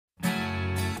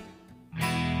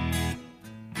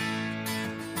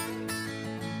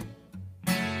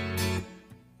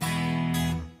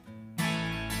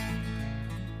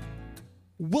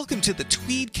Welcome to the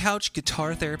Tweed Couch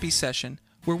Guitar Therapy Session,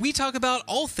 where we talk about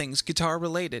all things guitar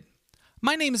related.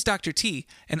 My name is Dr. T,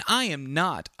 and I am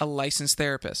not a licensed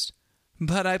therapist,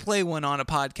 but I play one on a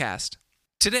podcast.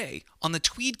 Today, on the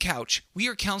Tweed Couch, we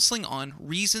are counseling on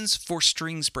reasons for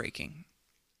strings breaking.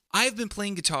 I have been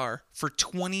playing guitar for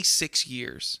 26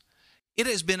 years. It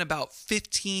has been about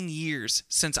 15 years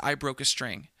since I broke a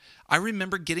string. I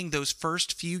remember getting those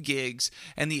first few gigs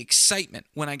and the excitement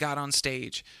when I got on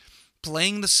stage,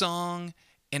 playing the song,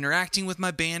 interacting with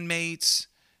my bandmates,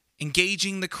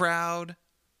 engaging the crowd,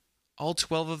 all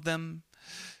 12 of them.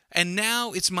 And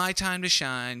now it's my time to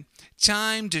shine,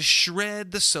 time to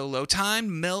shred the solo, time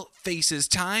to melt faces,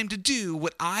 time to do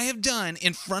what I have done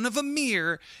in front of a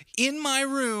mirror in my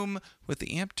room with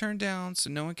the amp turned down so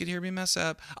no one could hear me mess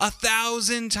up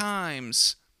 1,000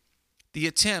 times. The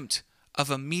attempt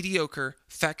of a mediocre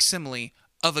facsimile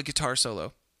of a guitar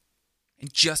solo.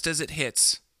 And just as it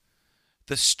hits,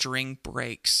 the string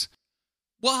breaks.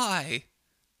 Why?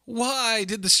 Why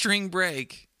did the string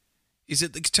break? Is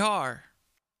it the guitar?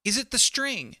 Is it the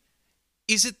string?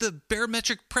 Is it the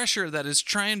barometric pressure that is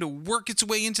trying to work its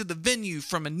way into the venue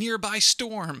from a nearby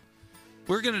storm?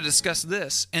 We're going to discuss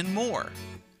this and more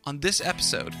on this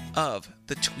episode of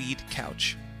The Tweed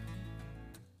Couch.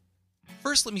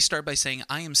 First, let me start by saying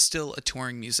I am still a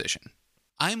touring musician.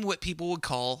 I'm what people would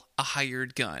call a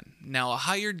hired gun. Now, a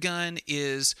hired gun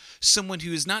is someone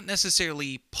who is not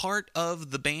necessarily part of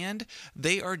the band.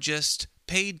 They are just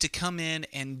paid to come in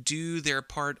and do their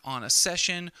part on a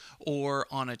session or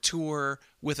on a tour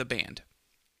with a band.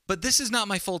 But this is not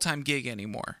my full-time gig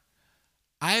anymore.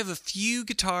 I have a few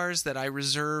guitars that I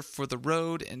reserve for the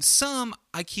road, and some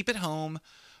I keep at home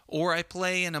or I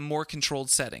play in a more controlled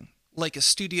setting, like a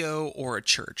studio or a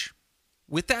church.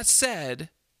 With that said,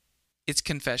 it's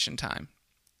confession time.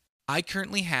 I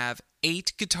currently have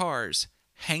 8 guitars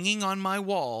hanging on my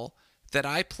wall that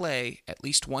I play at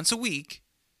least once a week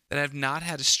that have not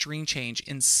had a string change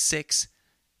in 6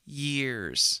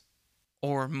 years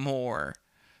or more.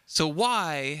 So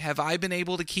why have I been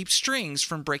able to keep strings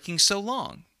from breaking so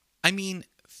long? I mean,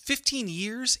 15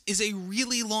 years is a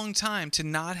really long time to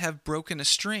not have broken a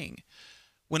string.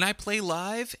 When I play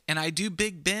live and I do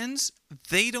big bends,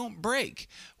 they don't break.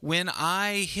 When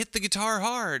I hit the guitar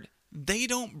hard, they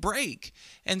don't break.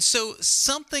 And so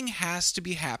something has to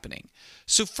be happening.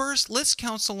 So first, let's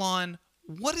counsel on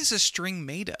what is a string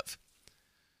made of?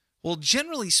 Well,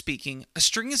 generally speaking, a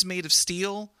string is made of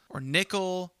steel or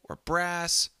nickel or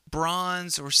brass,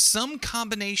 bronze, or some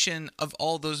combination of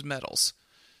all those metals.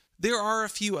 There are a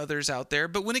few others out there,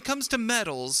 but when it comes to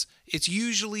metals, it's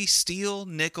usually steel,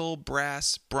 nickel,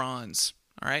 brass, bronze,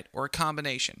 all right, or a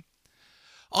combination.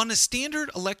 On a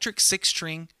standard electric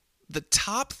 6-string, the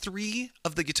top 3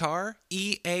 of the guitar,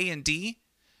 E, A, and D,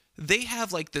 they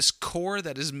have like this core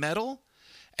that is metal,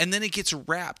 and then it gets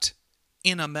wrapped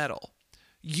in a metal.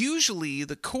 Usually,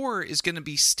 the core is going to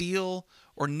be steel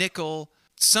or nickel.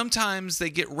 Sometimes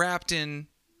they get wrapped in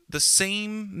the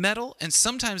same metal, and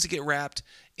sometimes they get wrapped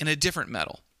in a different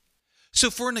metal. So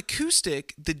for an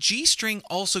acoustic, the G string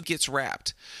also gets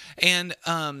wrapped. And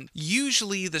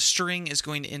usually the string is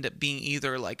going to end up being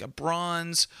either like a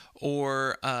bronze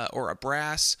or a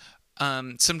brass.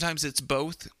 Sometimes it's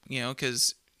both,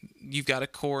 because you've got a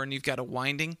core and you've got a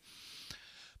winding.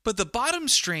 But the bottom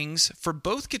strings for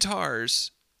both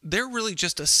guitars, they're really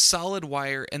just a solid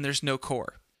wire and there's no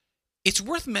core. It's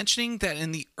worth mentioning that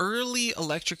in the early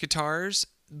electric guitars,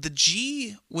 the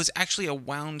G was actually a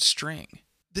wound string.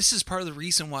 This is part of the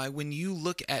reason why when you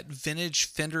look at vintage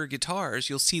Fender guitars,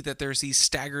 you'll see that there's these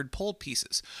staggered pole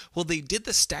pieces. Well, they did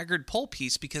the staggered pole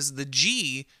piece because the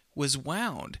G was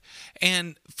wound.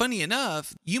 And funny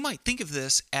enough, you might think of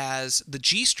this as the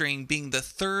G string being the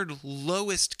third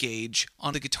lowest gauge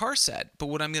on the guitar set. But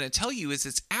what I'm going to tell you is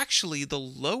it's actually the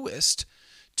lowest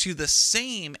to the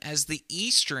same as the E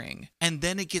string, and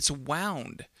then it gets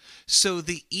wound. So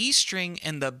the E string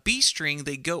and the B string,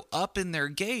 they go up in their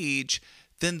gauge,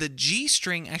 then the G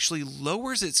string actually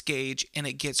lowers its gauge and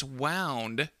it gets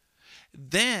wound.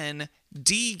 Then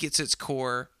D gets its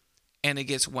core and it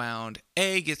gets wound.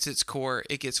 A gets its core,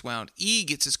 it gets wound. E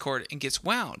gets its core and gets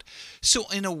wound. So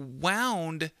in a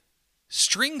wound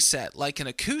string set like an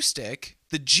acoustic,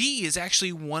 the G is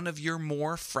actually one of your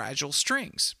more fragile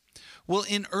strings. Well,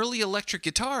 in early electric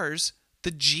guitars,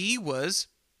 the G was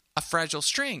a fragile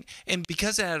string. And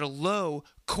because it had a low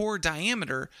core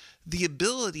diameter, the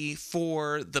ability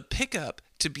for the pickup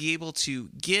to be able to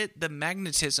get the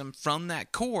magnetism from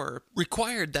that core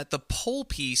required that the pole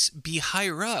piece be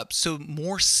higher up so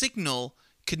more signal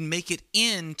could make it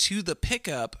into the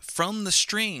pickup from the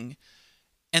string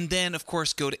and then, of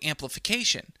course, go to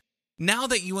amplification. Now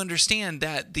that you understand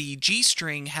that the G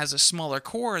string has a smaller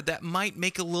core, that might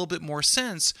make a little bit more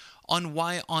sense on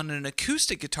why on an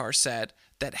acoustic guitar set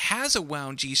that has a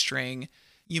wound G string,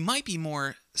 you might be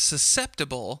more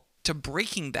susceptible to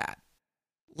breaking that.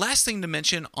 Last thing to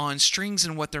mention on strings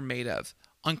and what they're made of.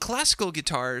 On classical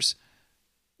guitars,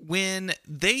 when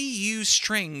they use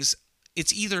strings,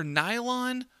 it's either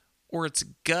nylon or it's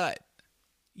gut.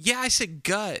 Yeah, I said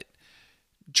gut.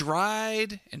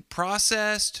 Dried and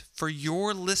processed for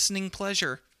your listening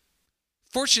pleasure.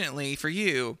 Fortunately for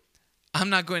you, I'm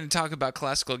not going to talk about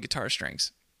classical guitar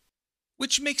strings.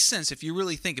 Which makes sense if you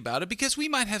really think about it, because we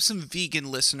might have some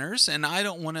vegan listeners, and I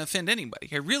don't want to offend anybody.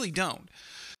 I really don't.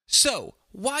 So,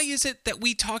 why is it that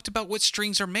we talked about what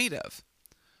strings are made of?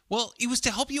 Well, it was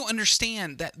to help you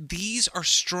understand that these are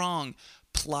strong,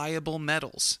 pliable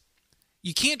metals.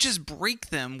 You can't just break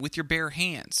them with your bare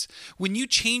hands. When you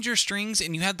change your strings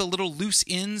and you have the little loose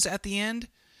ends at the end,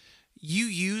 you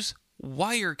use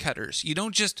wire cutters. You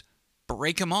don't just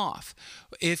break them off.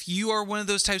 If you are one of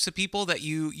those types of people that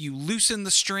you loosen the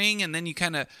string and then you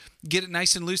kind of get it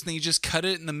nice and loose and then you just cut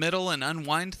it in the middle and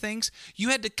unwind things, you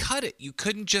had to cut it. You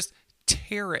couldn't just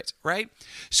tear it, right?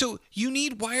 So you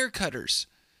need wire cutters.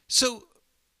 So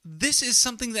this is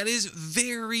something that is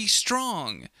very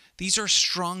strong. These are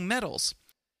strong metals.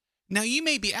 Now you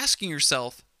may be asking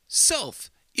yourself,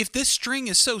 if this string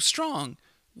is so strong,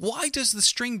 why does the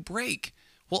string break?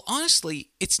 Well, honestly,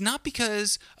 it's not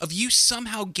because of you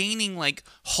somehow gaining like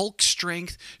Hulk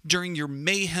strength during your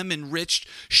mayhem-enriched,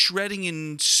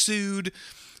 shredding-ensued,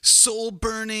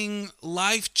 soul-burning,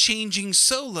 life-changing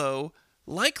solo.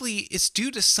 Likely, it's due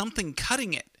to something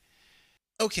cutting it.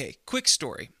 Okay, quick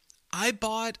story. I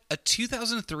bought a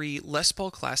 2003 Les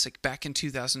Paul Classic back in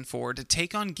 2004 to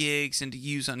take on gigs and to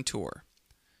use on tour.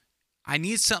 I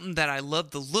needed something that I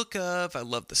loved the look of, I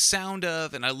loved the sound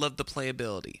of, and I loved the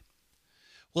playability.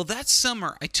 Well, that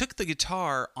summer, I took the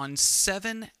guitar on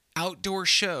 7 outdoor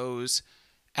shows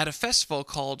at a festival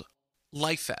called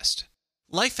Life Fest.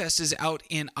 Life Fest is out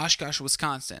in Oshkosh,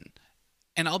 Wisconsin.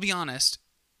 And I'll be honest,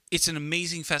 it's an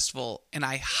amazing festival, and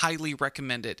I highly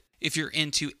recommend it if you're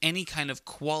into any kind of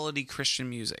quality Christian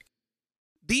music.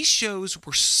 These shows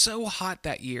were so hot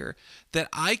that year that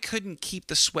I couldn't keep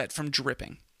the sweat from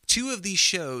dripping. 2 of these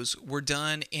shows were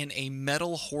done in a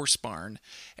metal horse barn,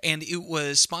 and it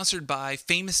was sponsored by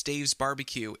Famous Dave's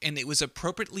Barbecue, and it was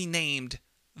appropriately named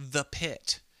The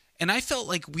Pit. And I felt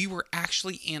like we were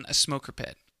actually in a smoker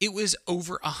pit. It was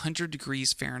over 100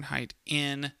 degrees Fahrenheit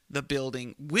in the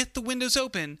building with the windows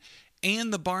open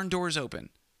and the barn doors open.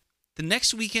 The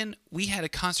next weekend, we had a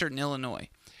concert in Illinois,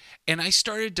 and I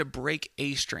started to break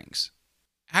A strings.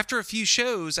 After a few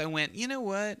shows, I went, you know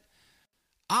what?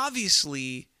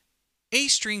 Obviously, A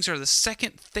strings are the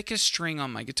second thickest string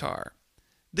on my guitar.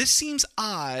 This seems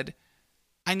odd.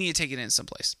 I need to take it in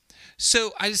someplace.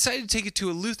 So I decided to take it to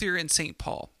a luthier in St.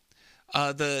 Paul.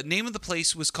 The name of the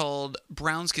place was called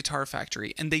Brown's Guitar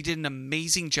Factory, and they did an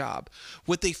amazing job.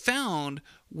 What they found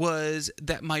was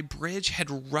that my bridge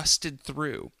had rusted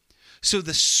through. So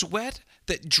the sweat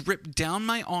that dripped down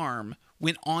my arm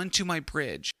went onto my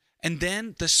bridge, and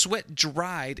then the sweat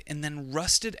dried and then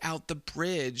rusted out the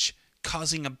bridge,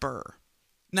 causing a burr.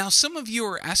 Now, some of you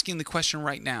are asking the question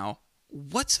right now,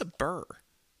 what's a burr?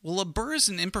 Well, a burr is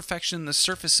an imperfection in the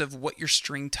surface of what your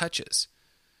string touches.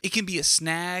 It can be a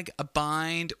snag, a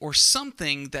bind, or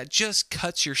something that just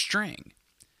cuts your string.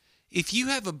 If you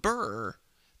have a burr,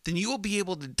 then you will be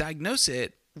able to diagnose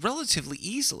it relatively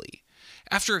easily.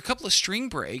 After a couple of string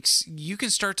breaks, you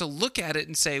can start to look at it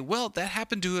and say, well, that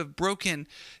happened to have broken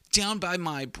down by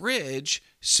my bridge,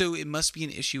 so it must be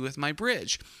an issue with my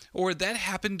bridge. Or that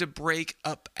happened to break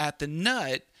up at the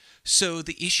nut, so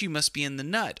the issue must be in the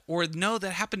nut. Or no,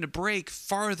 that happened to break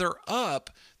farther up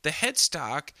the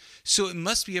headstock, so it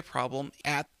must be a problem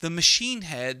at the machine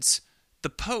heads, the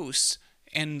posts,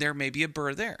 and there may be a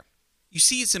burr there. You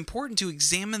see, it's important to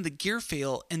examine the gear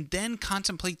fail and then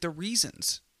contemplate the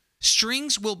reasons.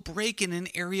 Strings will break in an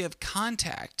area of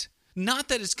contact. Not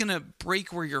that it's going to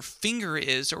break where your finger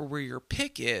is or where your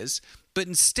pick is, but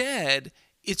instead,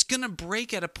 it's going to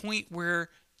break at a point where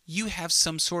you have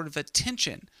some sort of a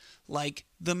tension, like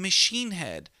the machine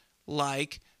head,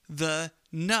 like the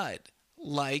nut,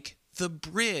 like the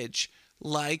bridge,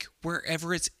 like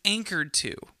wherever it's anchored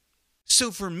to. So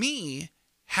for me,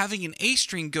 having an A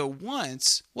string go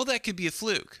once, well, that could be a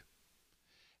fluke.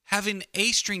 Having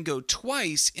A string go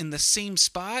twice in the same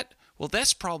spot, well,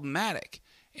 that's problematic,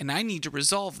 and I need to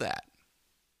resolve that.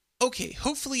 Okay,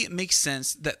 hopefully it makes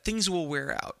sense that things will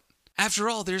wear out. After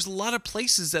all, there's a lot of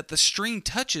places that the string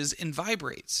touches and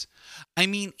vibrates. I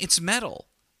mean, it's metal.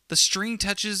 the string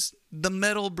touches the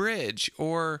metal bridge,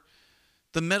 or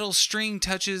the metal string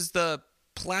touches the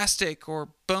plastic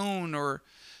or bone or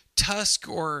tusk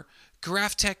or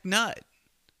Graphtec nut.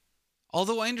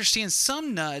 Although I understand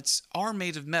some nuts are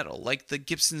made of metal, like the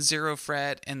Gibson Zero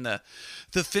Fret and the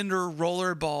Fender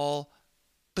Rollerball,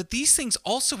 but these things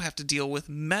also have to deal with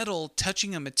metal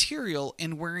touching a material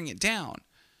and wearing it down.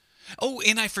 Oh,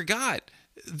 and I forgot,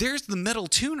 there's the metal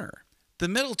tuner. The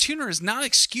metal tuner is not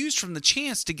excused from the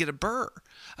chance to get a burr.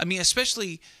 I mean,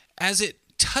 especially as it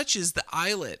touches the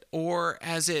eyelet or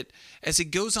as it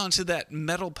goes onto that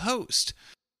metal post.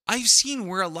 I've seen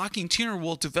where a locking tuner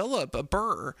will develop a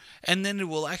burr and then it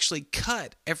will actually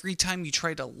cut every time you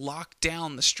try to lock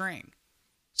down the string.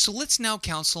 So let's now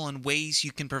counsel on ways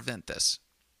you can prevent this.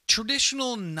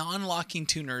 Traditional non-locking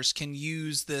tuners can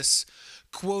use this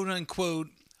quote-unquote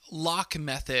lock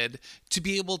method to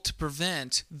be able to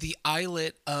prevent the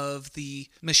eyelet of the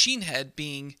machine head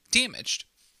being damaged.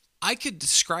 I could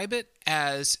describe it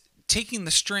as taking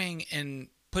the string and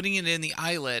putting it in the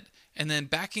eyelet and then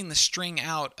backing the string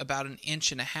out about 1.5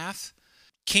 inches,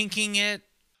 kinking it,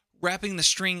 wrapping the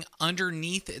string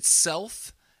underneath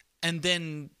itself, and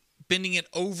then bending it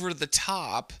over the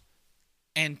top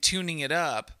and tuning it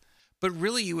up. But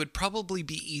really, it would probably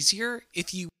be easier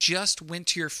if you just went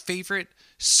to your favorite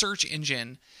search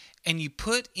engine and you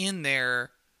put in there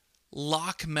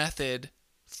lock method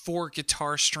for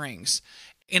guitar strings.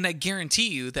 And I guarantee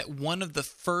you that one of the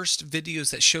first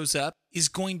videos that shows up is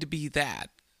going to be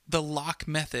that, the lock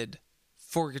method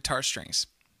for guitar strings.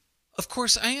 Of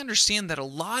course, I understand that a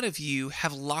lot of you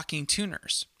have locking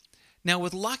tuners. Now,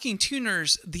 with locking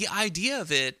tuners, the idea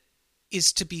of it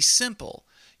is to be simple.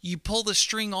 You pull the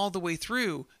string all the way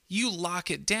through, you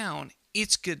lock it down,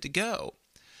 it's good to go.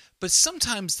 But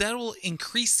sometimes that will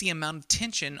increase the amount of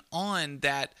tension on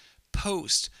that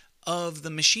post of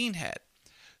the machine head.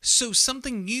 So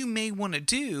something you may want to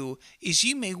do is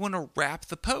you may want to wrap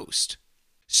the post.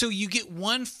 So you get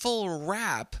one full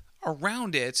wrap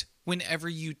around it whenever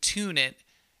you tune it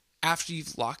after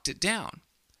you've locked it down.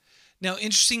 Now,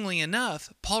 interestingly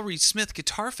enough, Paul Reed Smith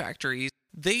Guitar Factory,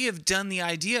 they have done the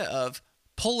idea of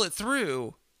pull it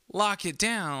through, lock it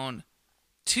down,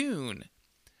 tune.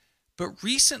 But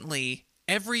recently,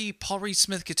 every Paul Reed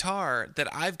Smith guitar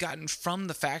that I've gotten from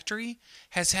the factory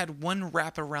has had one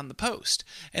wrap around the post.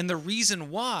 And the reason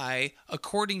why,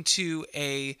 according to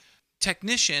a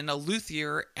technician, a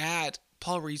luthier at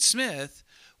Paul Reed Smith,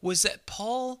 was that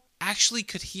Paul actually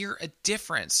could hear a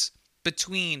difference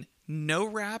between no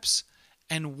wraps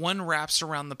and one wraps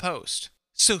around the post.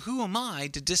 So who am I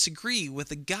to disagree with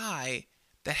a guy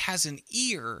that has an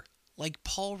ear like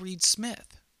Paul Reed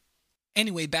Smith?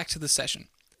 Anyway, back to the session.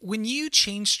 When you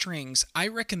change strings, I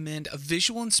recommend a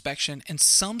visual inspection and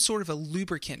some sort of a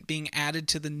lubricant being added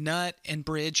to the nut and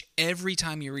bridge every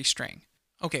time you restring.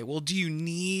 Okay, well, do you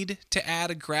need to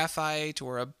add a graphite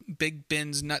or a Big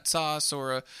Ben's nut sauce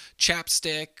or a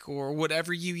chapstick or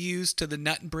whatever you use to the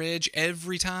nut and bridge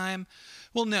every time?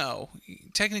 Well, no,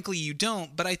 technically you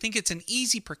don't, but I think it's an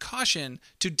easy precaution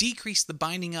to decrease the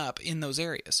binding up in those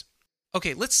areas.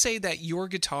 Okay, let's say that your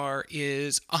guitar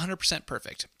is 100%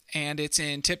 perfect and it's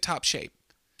in tip-top shape.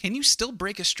 Can you still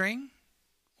break a string?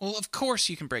 Well, of course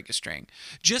you can break a string.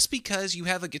 Just because you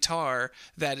have a guitar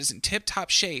that is in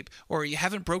tip-top shape or you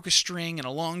haven't broke a string in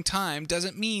a long time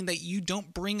doesn't mean that you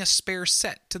don't bring a spare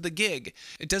set to the gig.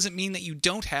 It doesn't mean that you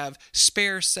don't have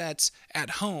spare sets at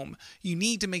home. You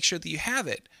need to make sure that you have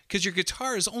it because your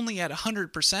guitar is only at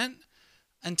 100%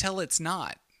 until it's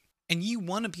not. And you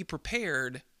want to be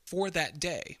prepared for that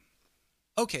day.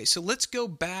 Okay, so let's go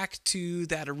back to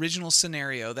that original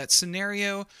scenario, that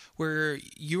scenario where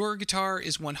your guitar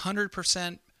is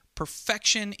 100%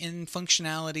 perfection in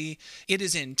functionality, it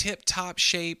is in tip-top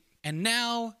shape, and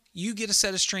now you get a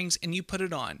set of strings and you put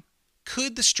it on.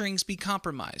 Could the strings be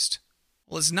compromised?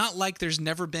 Well, it's not like there's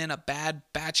never been a bad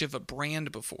batch of a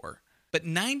brand before, but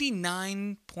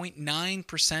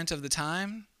 99.9% of the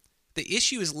time, the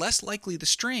issue is less likely the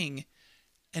string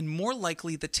and more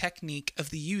likely the technique of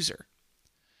the user.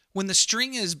 When the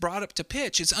string is brought up to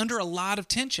pitch, it's under a lot of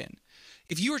tension.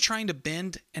 If you are trying to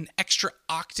bend an extra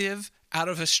octave out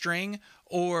of a string,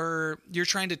 or you're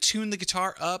trying to tune the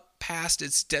guitar up past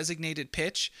its designated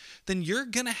pitch, then you're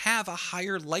going to have a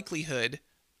higher likelihood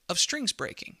of strings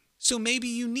breaking. So maybe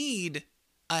you need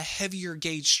a heavier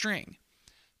gauge string.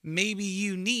 Maybe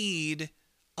you need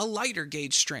a lighter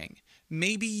gauge string.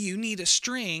 Maybe you need a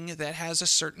string that has a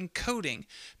certain coating.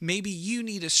 Maybe you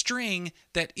need a string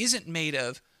that isn't made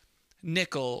of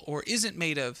nickel or isn't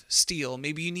made of steel.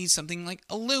 Maybe you need something like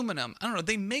aluminum. I don't know.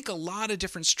 They make a lot of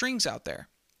different strings out there.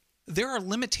 There are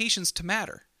limitations to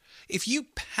matter. If you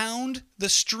pound the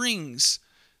strings,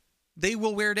 they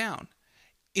will wear down.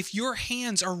 If your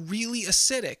hands are really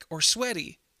acidic or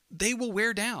sweaty, they will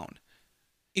wear down.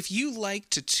 If you like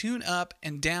to tune up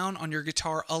and down on your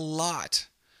guitar a lot,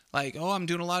 like, oh, I'm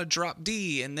doing a lot of drop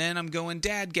D, and then I'm going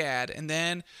dadgad, and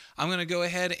then I'm going to go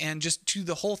ahead and just do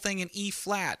the whole thing in E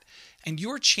flat, and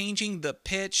you're changing the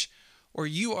pitch, or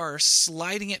you are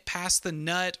sliding it past the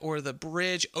nut or the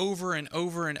bridge over and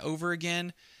over and over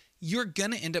again, you're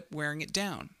going to end up wearing it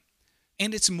down.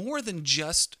 And it's more than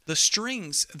just the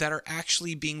strings that are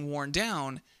actually being worn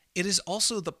down, it is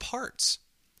also the parts.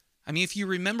 I mean, if you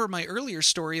remember my earlier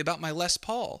story about my Les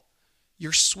Paul,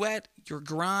 your sweat, your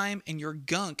grime, and your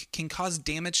gunk can cause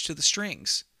damage to the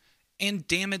strings and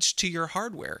damage to your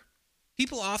hardware.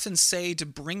 People often say to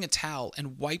bring a towel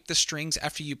and wipe the strings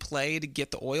after you play to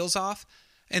get the oils off,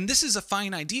 and this is a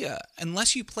fine idea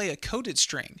unless you play a coated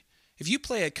string. If you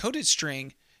play a coated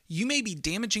string, you may be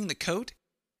damaging the coat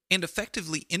and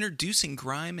effectively introducing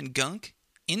grime and gunk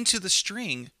into the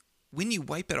string when you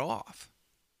wipe it off.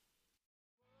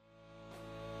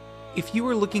 If you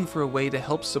are looking for a way to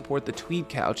help support the Tweed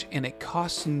Couch and it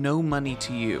costs no money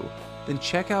to you, then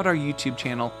check out our YouTube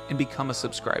channel and become a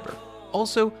subscriber.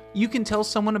 Also, you can tell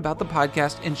someone about the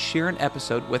podcast and share an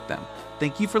episode with them.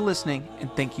 Thank you for listening, and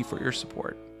thank you for your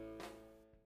support.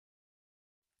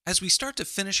 As we start to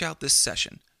finish out this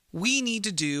session, we need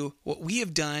to do what we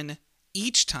have done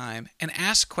each time and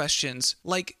ask questions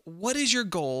like, what is your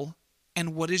goal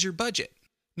and what is your budget?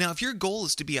 Now, if your goal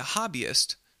is to be a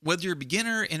hobbyist, whether you're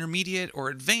beginner, intermediate, or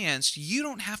advanced, you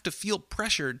don't have to feel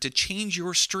pressured to change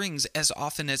your strings as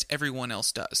often as everyone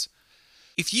else does.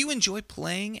 If you enjoy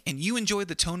playing and you enjoy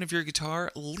the tone of your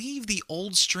guitar, leave the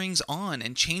old strings on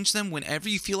and change them whenever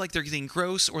you feel like they're getting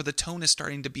gross or the tone is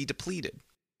starting to be depleted.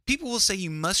 People will say you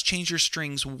must change your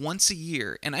strings once a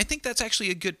year, and I think that's actually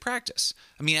a good practice.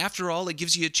 I mean, after all, it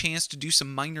gives you a chance to do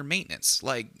some minor maintenance,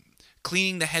 like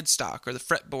cleaning the headstock or the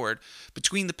fretboard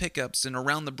between the pickups and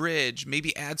around the bridge,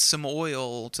 maybe add some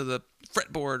oil to the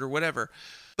fretboard or whatever.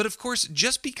 But of course,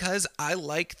 just because I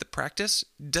like the practice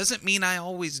doesn't mean I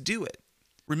always do it.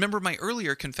 Remember my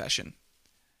earlier confession.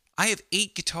 I have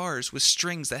 8 guitars with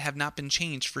strings that have not been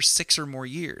changed for 6 or more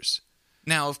years.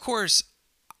 Now, of course,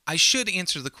 I should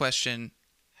answer the question,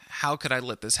 how could I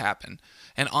let this happen?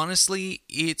 And honestly,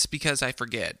 it's because I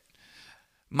forget.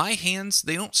 My hands,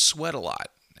 they don't sweat a lot.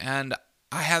 And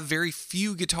I have very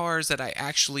few guitars that I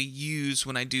actually use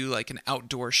when I do like an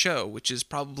outdoor show, which is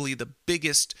probably the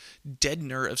biggest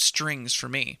deadener of strings for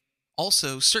me.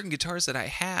 Also, certain guitars that I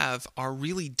have are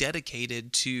really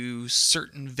dedicated to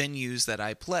certain venues that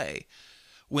I play.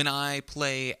 When I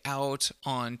play out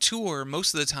on tour,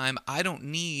 most of the time I don't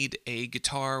need a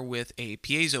guitar with a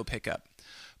piezo pickup.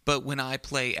 But when I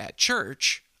play at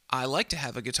church, I like to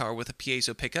have a guitar with a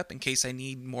piezo pickup in case I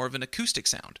need more of an acoustic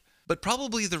sound. But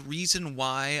probably the reason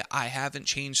why I haven't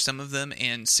changed some of them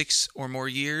in 6 or more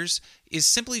years is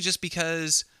simply just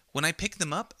because when I pick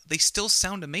them up, they still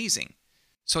sound amazing.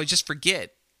 So I just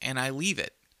forget and I leave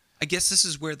it. I guess this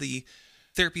is where the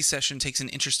therapy session takes an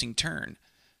interesting turn.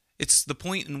 It's the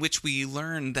point in which we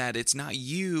learn that it's not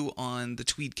you on the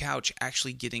Tweed Couch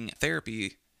actually getting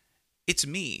therapy. It's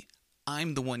me.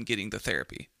 I'm the one getting the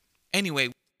therapy.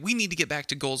 Anyway, we need to get back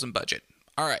to goals and budget.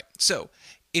 All right, so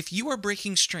if you are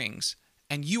breaking strings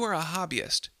and you are a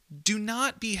hobbyist, do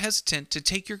not be hesitant to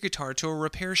take your guitar to a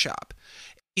repair shop.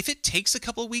 If it takes a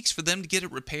couple of weeks for them to get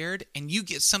it repaired and you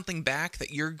get something back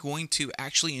that you're going to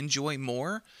actually enjoy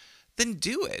more, then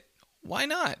do it. Why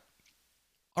not?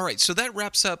 All right, so that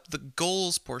wraps up the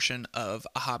goals portion of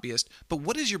a hobbyist, but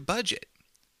what is your budget?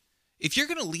 If you're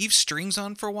going to leave strings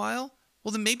on for a while,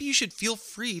 well, then maybe you should feel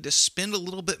free to spend a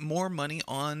little bit more money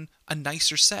on a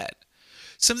nicer set.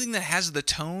 Something that has the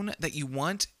tone that you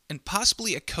want and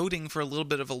possibly a coating for a little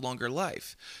bit of a longer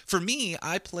life. For me,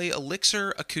 I play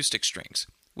Elixir acoustic strings,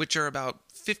 which are about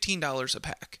 $15 a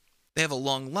pack. They have a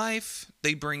long life,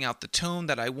 they bring out the tone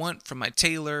that I want from my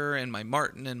Taylor and my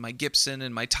Martin and my Gibson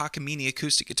and my Takamine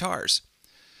acoustic guitars.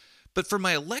 But for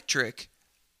my electric,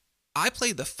 I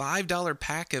play the $5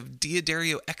 pack of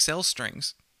D'Addario XL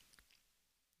strings.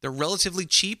 They're relatively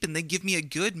cheap and they give me a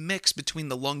good mix between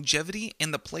the longevity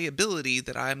and the playability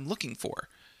that I'm looking for.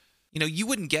 You know, you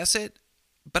wouldn't guess it,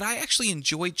 but I actually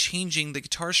enjoy changing the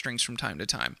guitar strings from time to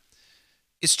time.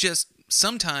 It's just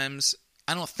sometimes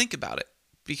I don't think about it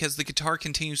because the guitar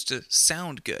continues to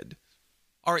sound good.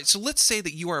 All right, so let's say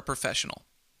that you are a professional.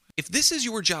 If this is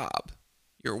your job,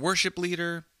 you're a worship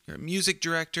leader, you're a music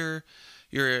director,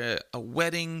 you're a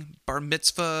wedding, bar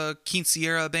mitzvah,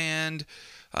 quinceañera band,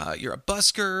 you're a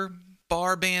busker,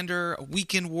 bar bander, a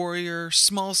weekend warrior,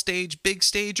 small stage, big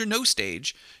stage, or no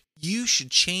stage, You should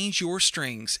change your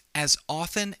strings as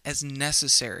often as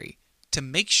necessary to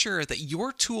make sure that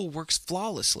your tool works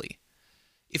flawlessly.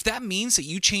 If that means that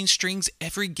you change strings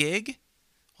every gig,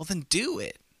 well then do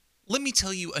it. Let me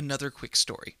tell you another quick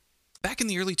story. Back in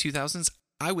the early 2000s,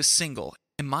 I was single,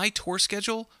 and my tour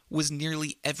schedule was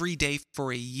nearly every day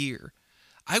for a year.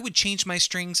 I would change my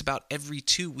strings about every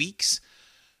 2 weeks,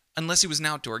 unless it was an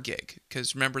outdoor gig,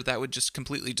 because remember, that would just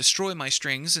completely destroy my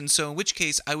strings, and so in which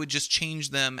case I would just change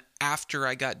them after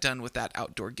I got done with that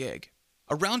outdoor gig.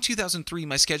 Around 2003,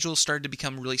 my schedule started to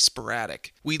become really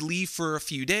sporadic. We'd leave for a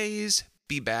few days,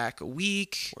 be back a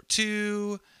week or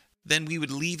two, then we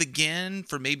would leave again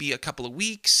for maybe a couple of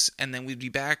weeks, and then we'd be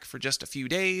back for just a few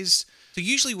days. So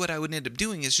usually what I would end up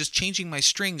doing is just changing my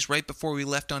strings right before we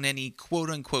left on any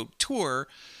quote-unquote tour,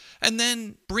 and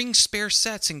then bring spare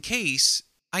sets in case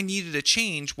I needed a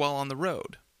change while on the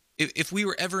road. If we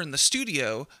were ever in the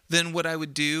studio, then what I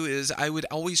would do is I would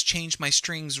always change my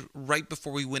strings right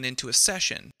before we went into a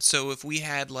session. So if we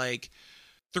had like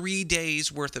 3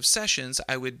 days worth of sessions,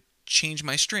 I would change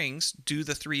my strings, do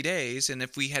the 3 days, and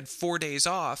if we had 4 days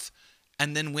off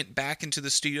and then went back into the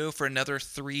studio for another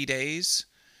 3 days,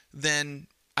 then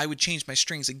I would change my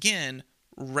strings again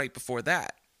right before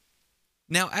that.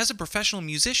 Now, as a professional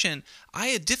musician, I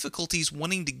had difficulties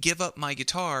wanting to give up my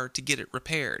guitar to get it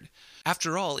repaired.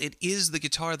 After all, it is the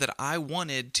guitar that I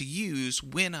wanted to use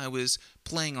when I was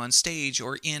playing on stage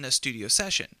or in a studio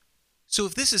session. So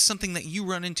if this is something that you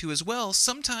run into as well,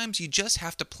 sometimes you just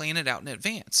have to plan it out in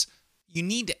advance. You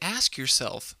need to ask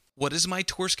yourself, what does my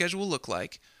tour schedule look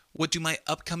like? What do my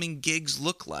upcoming gigs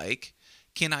look like?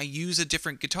 Can I use a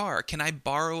different guitar? Can I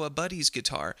borrow a buddy's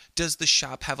guitar? Does the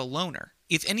shop have a loaner?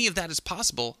 If any of that is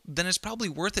possible, then it's probably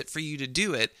worth it for you to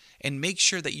do it and make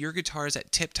sure that your guitar is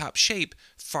at tip-top shape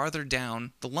farther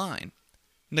down the line.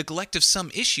 Neglect of some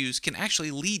issues can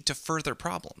actually lead to further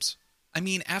problems. I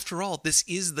mean, after all, this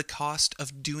is the cost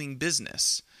of doing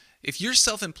business. If you're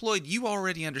self-employed, you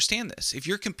already understand this. If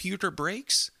your computer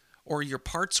breaks or your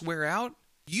parts wear out,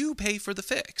 you pay for the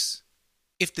fix.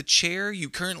 If the chair you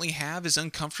currently have is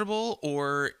uncomfortable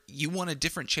or you want a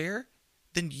different chair,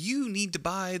 then you need to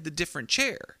buy the different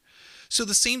chair. So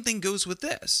the same thing goes with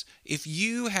this. If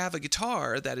you have a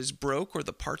guitar that is broke or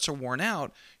the parts are worn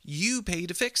out, you pay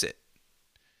to fix it.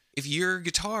 If your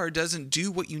guitar doesn't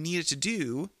do what you need it to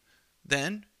do,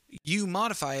 then you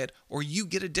modify it or you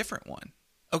get a different one.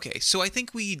 Okay, so I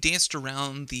think we danced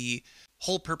around the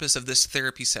whole purpose of this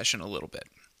therapy session a little bit.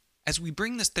 As we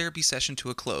bring this therapy session to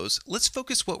a close, let's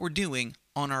focus what we're doing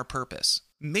on our purpose.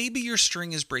 Maybe your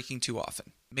string is breaking too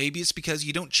often. Maybe it's because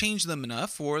you don't change them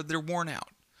enough or they're worn out.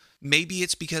 Maybe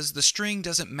it's because the string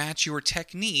doesn't match your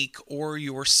technique or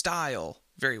your style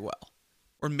very well.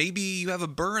 Or maybe you have a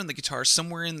burr in the guitar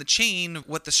somewhere in the chain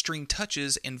what the string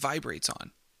touches and vibrates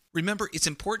on. Remember, it's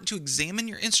important to examine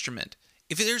your instrument.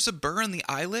 If there's a burr in the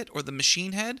eyelet or the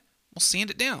machine head, well, sand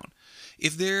it down.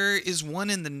 If there is one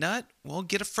in the nut, well,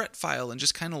 get a fret file and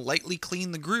just kind of lightly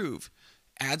clean the groove.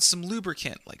 Add some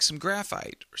lubricant, like some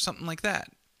graphite or something like that.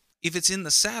 If it's in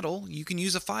the saddle, you can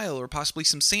use a file or possibly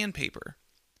some sandpaper.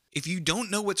 If you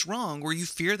don't know what's wrong or you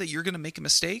fear that you're going to make a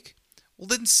mistake, well,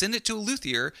 then send it to a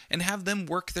luthier and have them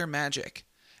work their magic.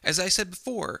 As I said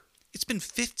before, it's been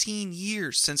 15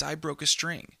 years since I broke a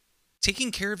string.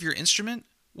 Taking care of your instrument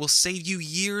will save you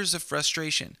years of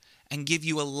frustration and give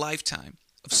you a lifetime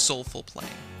of soulful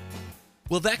playing.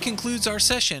 Well, that concludes our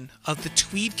session of the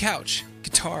Tweed Couch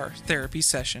Guitar Therapy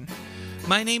Session.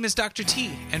 My name is Dr.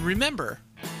 T, and remember,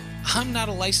 I'm not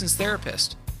a licensed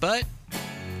therapist, but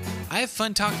I have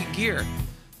fun talking gear.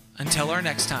 Until our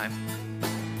next time.